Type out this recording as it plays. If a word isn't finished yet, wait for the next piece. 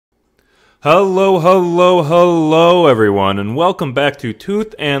Hello, hello, hello, everyone, and welcome back to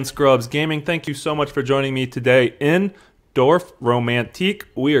Tooth and Scrubs Gaming. Thank you so much for joining me today in Dorfromantik.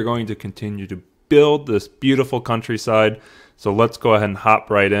 We are going to continue to build this beautiful countryside, so let's go ahead and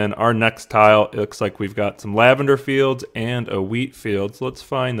hop right in. Our next tile, it looks like we've got some lavender fields and a wheat field, so let's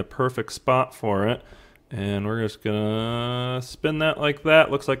find the perfect spot for it, and we're just gonna spin that like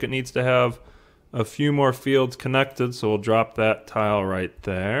that. Looks like it needs to have a few more fields connected, so we'll drop that tile right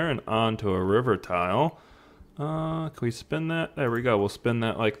there and onto a river tile. Can we spin that? There we go. We'll spin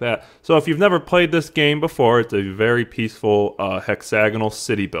that like that. So if you've never played this game before, it's a very peaceful hexagonal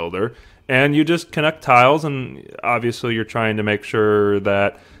city builder. And you just connect tiles, and obviously you're trying to make sure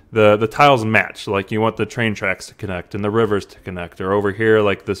that the tiles match. Like you want the train tracks to connect and the rivers to connect. Or over here,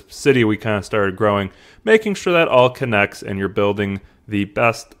 like this city we kind of started growing, making sure that all connects and you're building the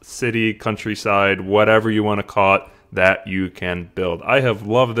best city, countryside, whatever you want to call it, that you can build. I have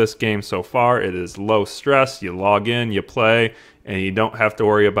loved this game so far. It is low stress. You log in, you play, and you don't have to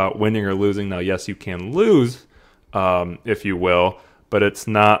worry about winning or losing. Now, yes, you can lose, if you will, but it's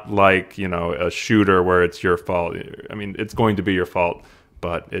not like, you know, a shooter where it's your fault. I mean, it's going to be your fault,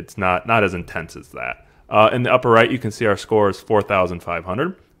 but it's not as intense as that. In the upper right, you can see our score is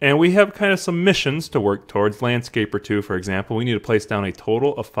 4,500. And we have kind of some missions to work towards. Landscaper 2, for example, we need to place down a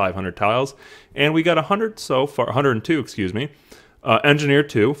total of 500 tiles. And we got 100 so far, 102, excuse me. Engineer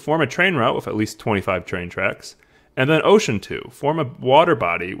 2, form a train route with at least 25 train tracks. And then Ocean 2, form a water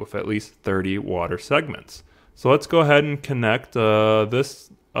body with at least 30 water segments. So let's go ahead and connect this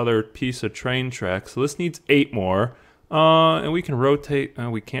other piece of train track. So this needs 8 more. And we can rotate,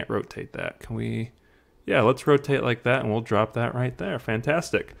 we can't rotate that. Can we? Yeah, let's rotate like that, and we'll drop that right there.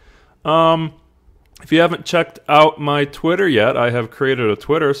 Fantastic. If you haven't checked out my Twitter yet, I have created a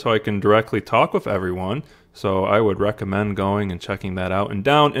Twitter so I can directly talk with everyone. So I would recommend going and checking that out. And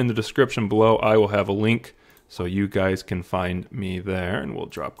down in the description below, I will have a link so you guys can find me there. And we'll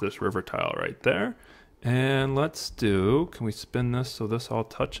drop this river tile right there. And let's do, can we spin this so this all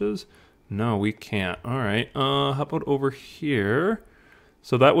touches? No, we can't. All right. How about over here?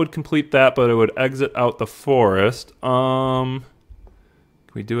 So that would complete that, but it would exit out the forest. Can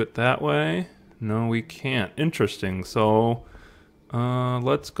we do it that way? No, we can't. Interesting. So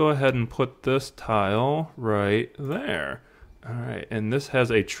let's go ahead and put this tile right there. All right, and this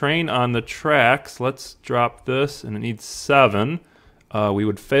has a train on the tracks. Let's drop this, and it needs 7. We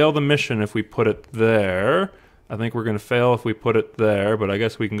would fail the mission if we put it there. I think we're going to fail if we put it there, but I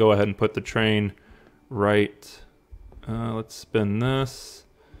guess we can go ahead and put the train right. Let's spin this.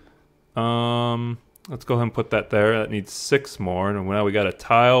 Let's go ahead and put that there. That needs 6 more. And now we got a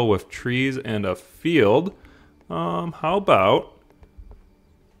tile with trees and a field. How about...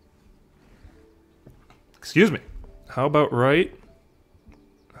 Excuse me. How about right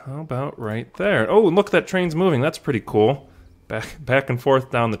there? Oh, look, that train's moving. That's pretty cool. Back and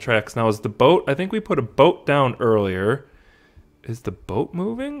forth down the tracks. Now, is the boat... I think we put a boat down earlier. Is the boat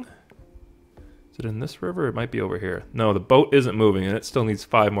moving? Is it in this river? It might be over here. No, the boat isn't moving, and it still needs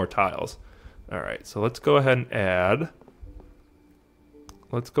 5 more tiles. All right, so let's go ahead and add.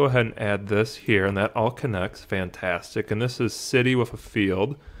 Let's go ahead and add this here, and that all connects. Fantastic. And this is city with a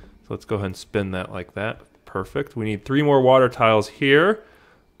field. So let's go ahead and spin that like that. Perfect. We need 3 more water tiles here.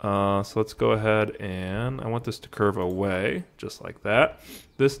 So let's go ahead and I want this to curve away, just like that.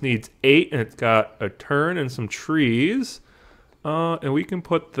 This needs 8, and it's got a turn and some trees. And we can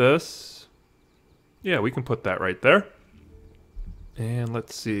put this... Yeah, we can put that right there. And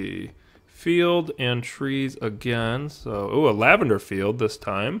let's see. Field and trees again. So, oh, a lavender field this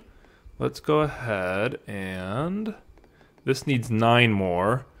time. Let's go ahead and... This needs 9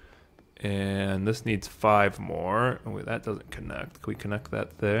 more. And this needs 5 more. Oh, wait, that doesn't connect. Can we connect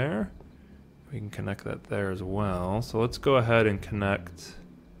that there? We can connect that there as well. So let's go ahead and connect...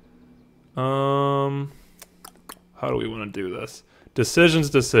 How do we want to do this?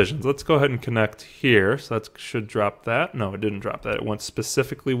 Decisions. Let's go ahead and connect here. So that should drop that. No, it didn't drop that. It wants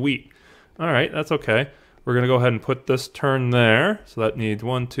specifically wheat. All right, that's okay. We're going to go ahead and put this turn there. So that needs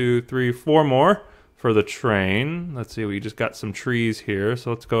 1, 2, 3, 4 more for the train. Let's see, we just got some trees here. So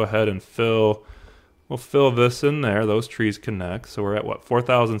let's go ahead and we'll fill this in there. Those trees connect. So we're at what,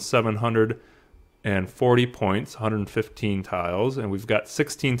 4,740 points, 115 tiles, and we've got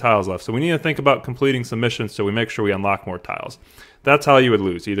 16 tiles left. So we need to think about completing some missions so we make sure we unlock more tiles. That's how you would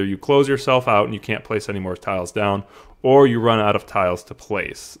lose. Either you close yourself out and you can't place any more tiles down, or you run out of tiles to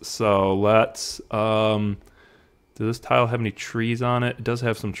place. So let's, does this tile have any trees on it? It does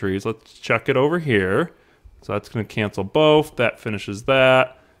have some trees. Let's check it over here. So that's going to cancel both. That finishes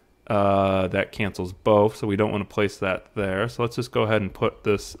that. That cancels both, so we don't want to place that there. So let's just go ahead and put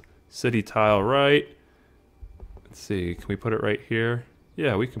this city tile right. Let's see, can we put it right here?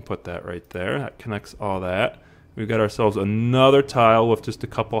 Yeah, we can put that right there. That connects all that. We've got ourselves another tile with just a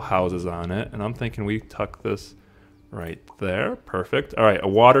couple houses on it, and I'm thinking we tuck this right there. Perfect. All right, a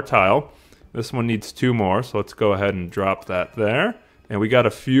water tile. This one needs 2 more, so let's go ahead and drop that there. And we got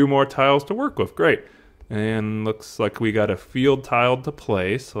a few more tiles to work with. Great. And looks like we got a field tile to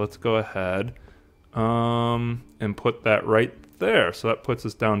place, so let's go ahead and put that right there. So that puts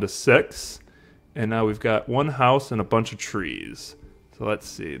us down to 6. And now we've got 1 house and a bunch of trees. So let's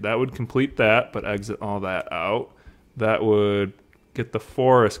see, that would complete that, but exit all that out. That would get the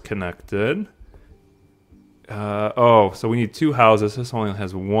forest connected. Oh, so we need 2 houses. This only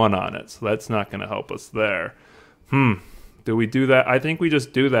has 1 on it, so that's not going to help us there. Do we do that? I think we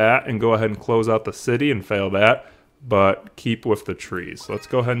just do that and go ahead and close out the city and fail that, but keep with the trees. So let's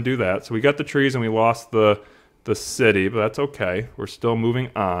go ahead and do that. So we got the trees and we lost the city, but that's okay. We're still moving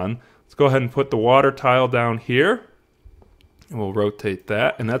on. Let's go ahead and put the water tile down here. And we'll rotate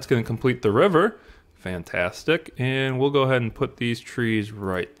that, and that's going to complete the river. Fantastic. And we'll go ahead and put these trees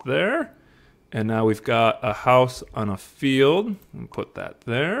right there. And now we've got a house on a field. And put that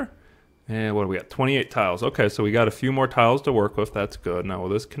there. And what do we got? 28 tiles. Okay, so we got a few more tiles to work with. That's good. Now will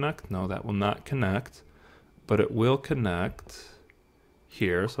this connect? No, that will not connect. But it will connect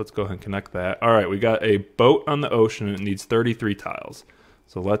here. So let's go ahead and connect that. All right, we got a boat on the ocean, and it needs 33 tiles.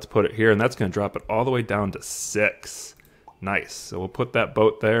 So let's put it here, and that's going to drop it all the way down to 6. Nice. So we'll put that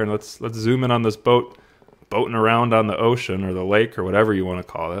boat there, and let's zoom in on this boat boating around on the ocean or the lake or whatever you want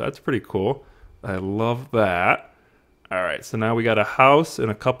to call it. That's pretty cool. I love that. All right, so now we got a house and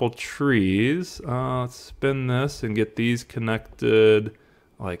a couple trees. Let's spin this and get these connected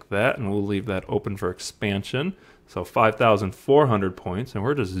like that, and we'll leave that open for expansion. So 5,400 points, and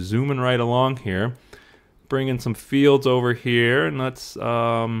we're just zooming right along here. Bring in some fields over here, and let's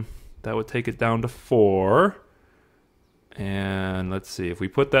that would take it down to 4. And let's see, if we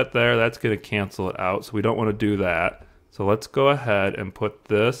put that there, that's going to cancel it out, so we don't want to do that. So let's go ahead and put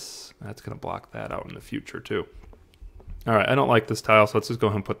this, that's going to block that out in the future too. All right, I don't like this tile, so let's just go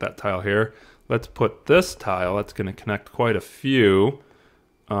ahead and put that tile here. Let's put this tile, that's going to connect quite a few.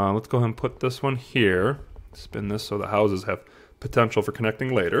 Let's go ahead and put this one here. Spin this so the houses have potential for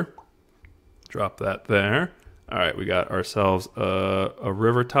connecting later. Drop that there. All right, we got ourselves a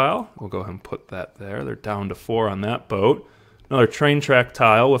river tile. We'll go ahead and put that there. They're down to 4 on that boat. Another train track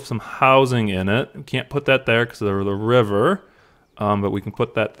tile with some housing in it. We can't put that there because of the river, but we can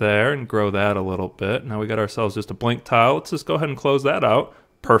put that there and grow that a little bit. Now we got ourselves just a blank tile. Let's just go ahead and close that out.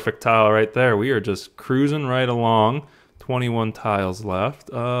 Perfect tile right there. We are just cruising right along. 21 tiles left.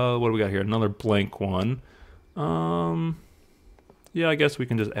 What do we got here? Another blank one. Yeah, I guess we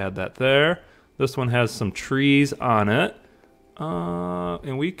can just add that there. This one has some trees on it.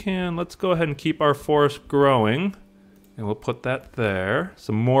 And we can, let's go ahead and keep our forest growing. And we'll put that there.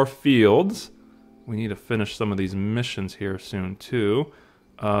 Some more fields. We need to finish some of these missions here soon too.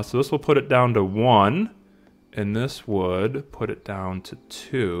 So this will put it down to 1. And this would put it down to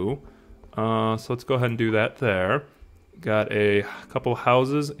 2. So let's go ahead and do that there. Got a couple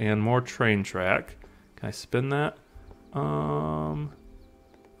houses and more train track. Can I spin that?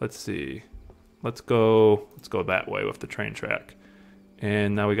 Let's see. Let's go that way with the train track.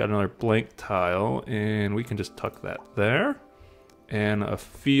 And now we got another blank tile, and we can just tuck that there. And a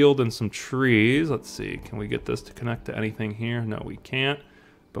field and some trees. Let's see, can we get this to connect to anything here? No, we can't.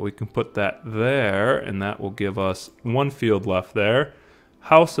 But we can put that there, and that will give us 1 field left there.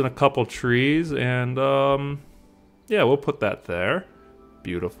 House and a couple trees, and yeah, we'll put that there.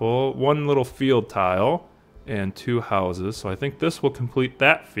 Beautiful. 1 little field tile and 2 houses. So I think this will complete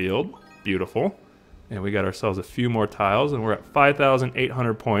that field. Beautiful. And we got ourselves a few more tiles, and we're at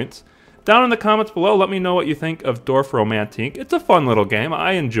 5,800 points. Down in the comments below, let me know what you think of Dorfromantik. It's a fun little game.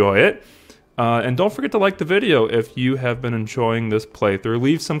 I enjoy it. And don't forget to like the video if you have been enjoying this playthrough.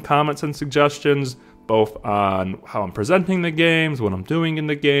 Leave some comments and suggestions, both on how I'm presenting the games, what I'm doing in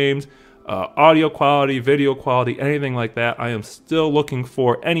the games, audio quality, video quality, anything like that. I am still looking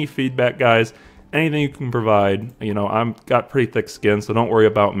for any feedback, guys. Anything you can provide. You know, I've got pretty thick skin, so don't worry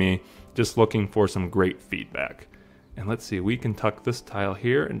about me. Just looking for some great feedback. And let's see, we can tuck this tile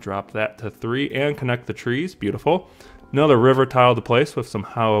here and drop that to 3 and connect the trees. Beautiful. Another river tile to place with some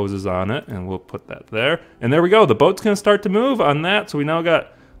houses on it, and we'll put that there. And there we go. The boat's going to start to move on that. So we now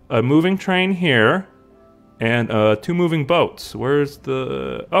got a moving train here and 2 moving boats. Where's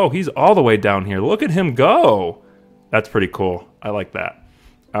the... Oh, he's all the way down here. Look at him go. That's pretty cool. I like that.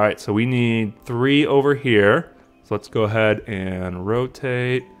 All right, so we need 3 over here. So let's go ahead and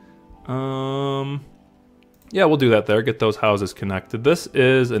rotate. Yeah, we'll do that there. Get those houses connected. This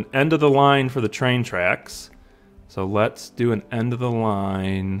is an end of the line for the train tracks. So let's do an end of the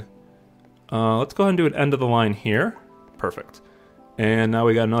line. Let's go ahead and do an end of the line here. Perfect. And now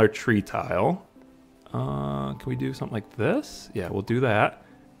we got another tree tile. Can we do something like this? Yeah, we'll do that.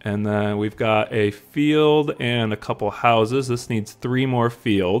 And then we've got a field and a couple houses. This needs 3 more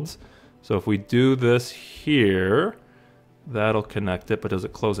fields. So if we do this here, that'll connect it, but does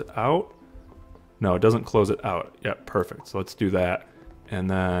it close it out? No, it doesn't close it out. Yeah, perfect. So let's do that. And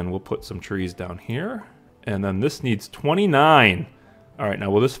then we'll put some trees down here. And then this needs 29. All right,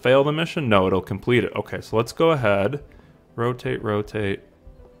 now will this fail the mission? No, it'll complete it. Okay, so let's go ahead. Rotate, rotate.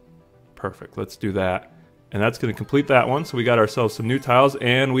 Perfect, let's do that. And that's going to complete that one. So we got ourselves some new tiles,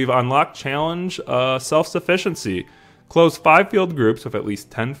 and we've unlocked challenge self-sufficiency. Close 5 field groups of at least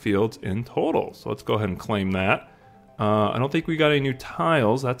 10 fields in total. So let's go ahead and claim that. I don't think we got any new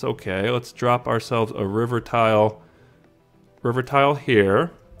tiles. That's okay. Let's drop ourselves a river tile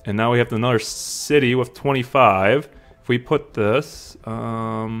here. And now we have another city with 25. If we put this,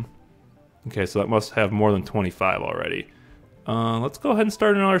 okay, so that must have more than 25 already. Let's go ahead and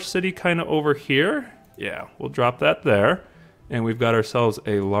start another city kind of over here. Yeah, we'll drop that there. And we've got ourselves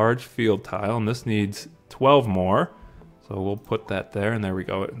a large field tile, and this needs 12 more. So we'll put that there, and there we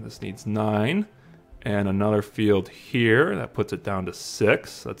go. And this needs 9. And another field here, that puts it down to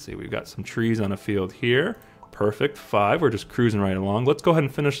 6. Let's see, we've got some trees on a field here. Perfect, 5, we're just cruising right along. Let's go ahead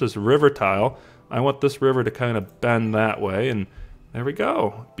and finish this river tile. I want this river to kind of bend that way, and there we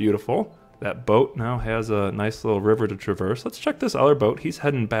go, beautiful. That boat now has a nice little river to traverse. Let's check this other boat. He's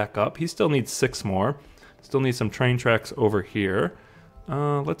heading back up. He still needs 6 more. Still needs some train tracks over here.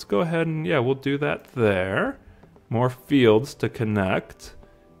 Let's go ahead and, yeah, we'll do that there. More fields to connect.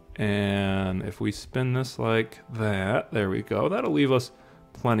 And if we spin this like that, there we go. That'll leave us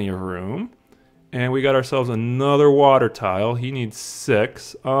plenty of room. And we got ourselves another water tile. He needs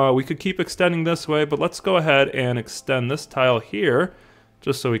 6. We could keep extending this way, but let's go ahead and extend this tile here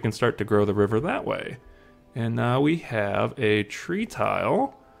just so we can start to grow the river that way. And now we have a tree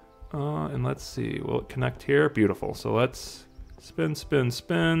tile. And let's see, will it connect here? Beautiful. So let's spin, spin,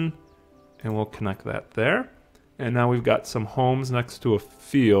 spin, and we'll connect that there. And now we've got some homes next to a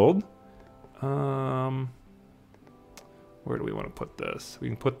field. Where do we want to put this? We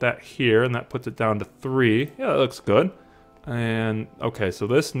can put that here, and that puts it down to 3. Yeah, that looks good. And, okay, so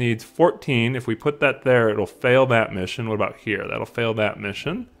this needs 14. If we put that there, it'll fail that mission. What about here? That'll fail that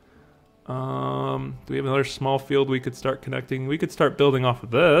mission. Do we have another small field we could start connecting? We could start building off of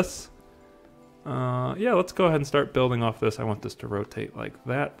this. Yeah, let's go ahead and start building off this. I want this to rotate like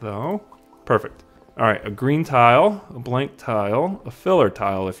that, though. Perfect. All right, a green tile, a blank tile, a filler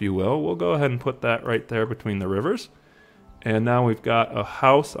tile, if you will. We'll go ahead and put that right there between the rivers. And now we've got a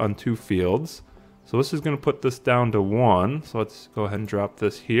house on 2 fields. So this is going to put this down to 1. So let's go ahead and drop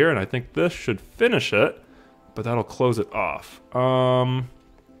this here. And I think this should finish it, but that'll close it off.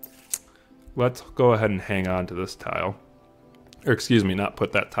 Let's go ahead and hang on to this tile. Or excuse me, not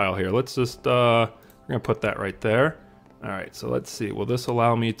put that tile here. Let's just, we're going to put that right there. All right, so let's see. Will this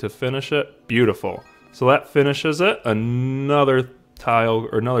allow me to finish it? Beautiful. So that finishes it. Another tile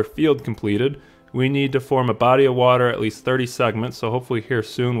or another field completed. We need to form a body of water, at least 30 segments. So hopefully here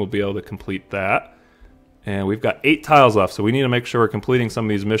soon we'll be able to complete that. And we've got 8 tiles left, so we need to make sure we're completing some of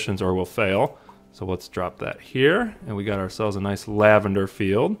these missions or we'll fail. So let's drop that here. And we got ourselves a nice lavender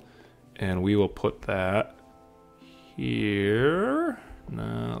field. And we will put that here.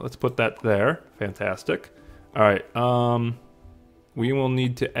 No, let's put that there. Fantastic. All right, we will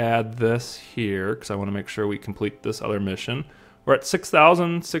need to add this here because I want to make sure we complete this other mission. We're at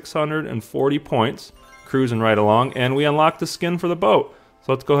 6,640 points, cruising right along, and we unlocked the skin for the boat.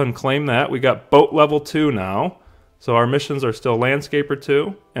 So let's go ahead and claim that. We got boat level 2 now. So our missions are still Landscaper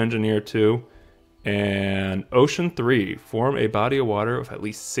 2, Engineer 2, and Ocean 3. Form a body of water of at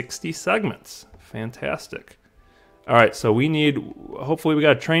least 60 segments. Fantastic. All right, so we need, hopefully we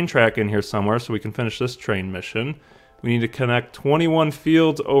got a train track in here somewhere so we can finish this train mission. We need to connect 21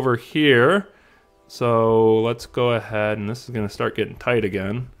 fields over here. So let's go ahead, and this is going to start getting tight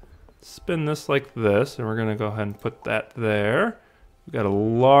again. Spin this like this, and we're going to go ahead and put that there. We've got a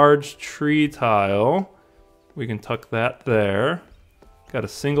large tree tile. We can tuck that there. Got a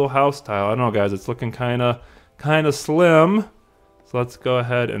single house tile. I don't know, guys, it's looking kind of slim. So let's go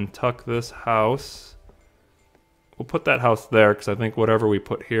ahead and tuck this house. We'll put that house there because I think whatever we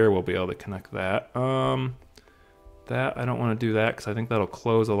put here, we'll be able to connect that. That I don't want to do that because I think that'll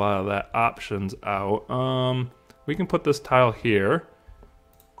close a lot of that options out. We can put this tile here.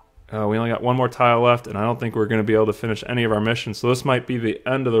 We only got one more tile left, and I don't think we're going to be able to finish any of our missions. So this might be the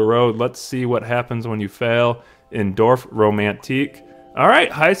end of the road. Let's see what happens when you fail in Dorfromantik. All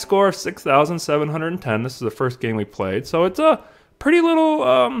right, high score of 6,710. This is the first game we played, so it's a pretty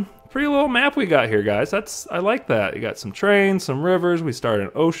little map we got here, guys. I like that. You got some trains, some rivers. We start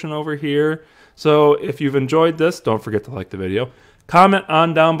an ocean over here. So if you've enjoyed this, don't forget to like the video. Comment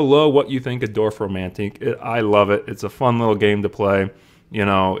on down below what you think of Dorfromantik. I love it. It's a fun little game to play. You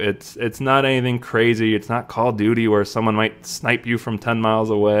know, it's not anything crazy. It's not Call of Duty where someone might snipe you from 10 miles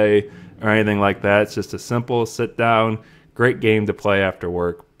away or anything like that. It's just a simple sit down, great game to play after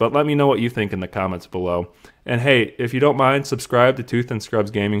work. But let me know what you think in the comments below. And hey, if you don't mind, subscribe to Tooth and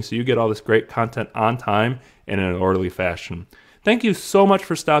Scrubs Gaming so you get all this great content on time and in an orderly fashion. Thank you so much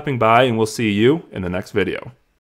for stopping by, and we'll see you in the next video.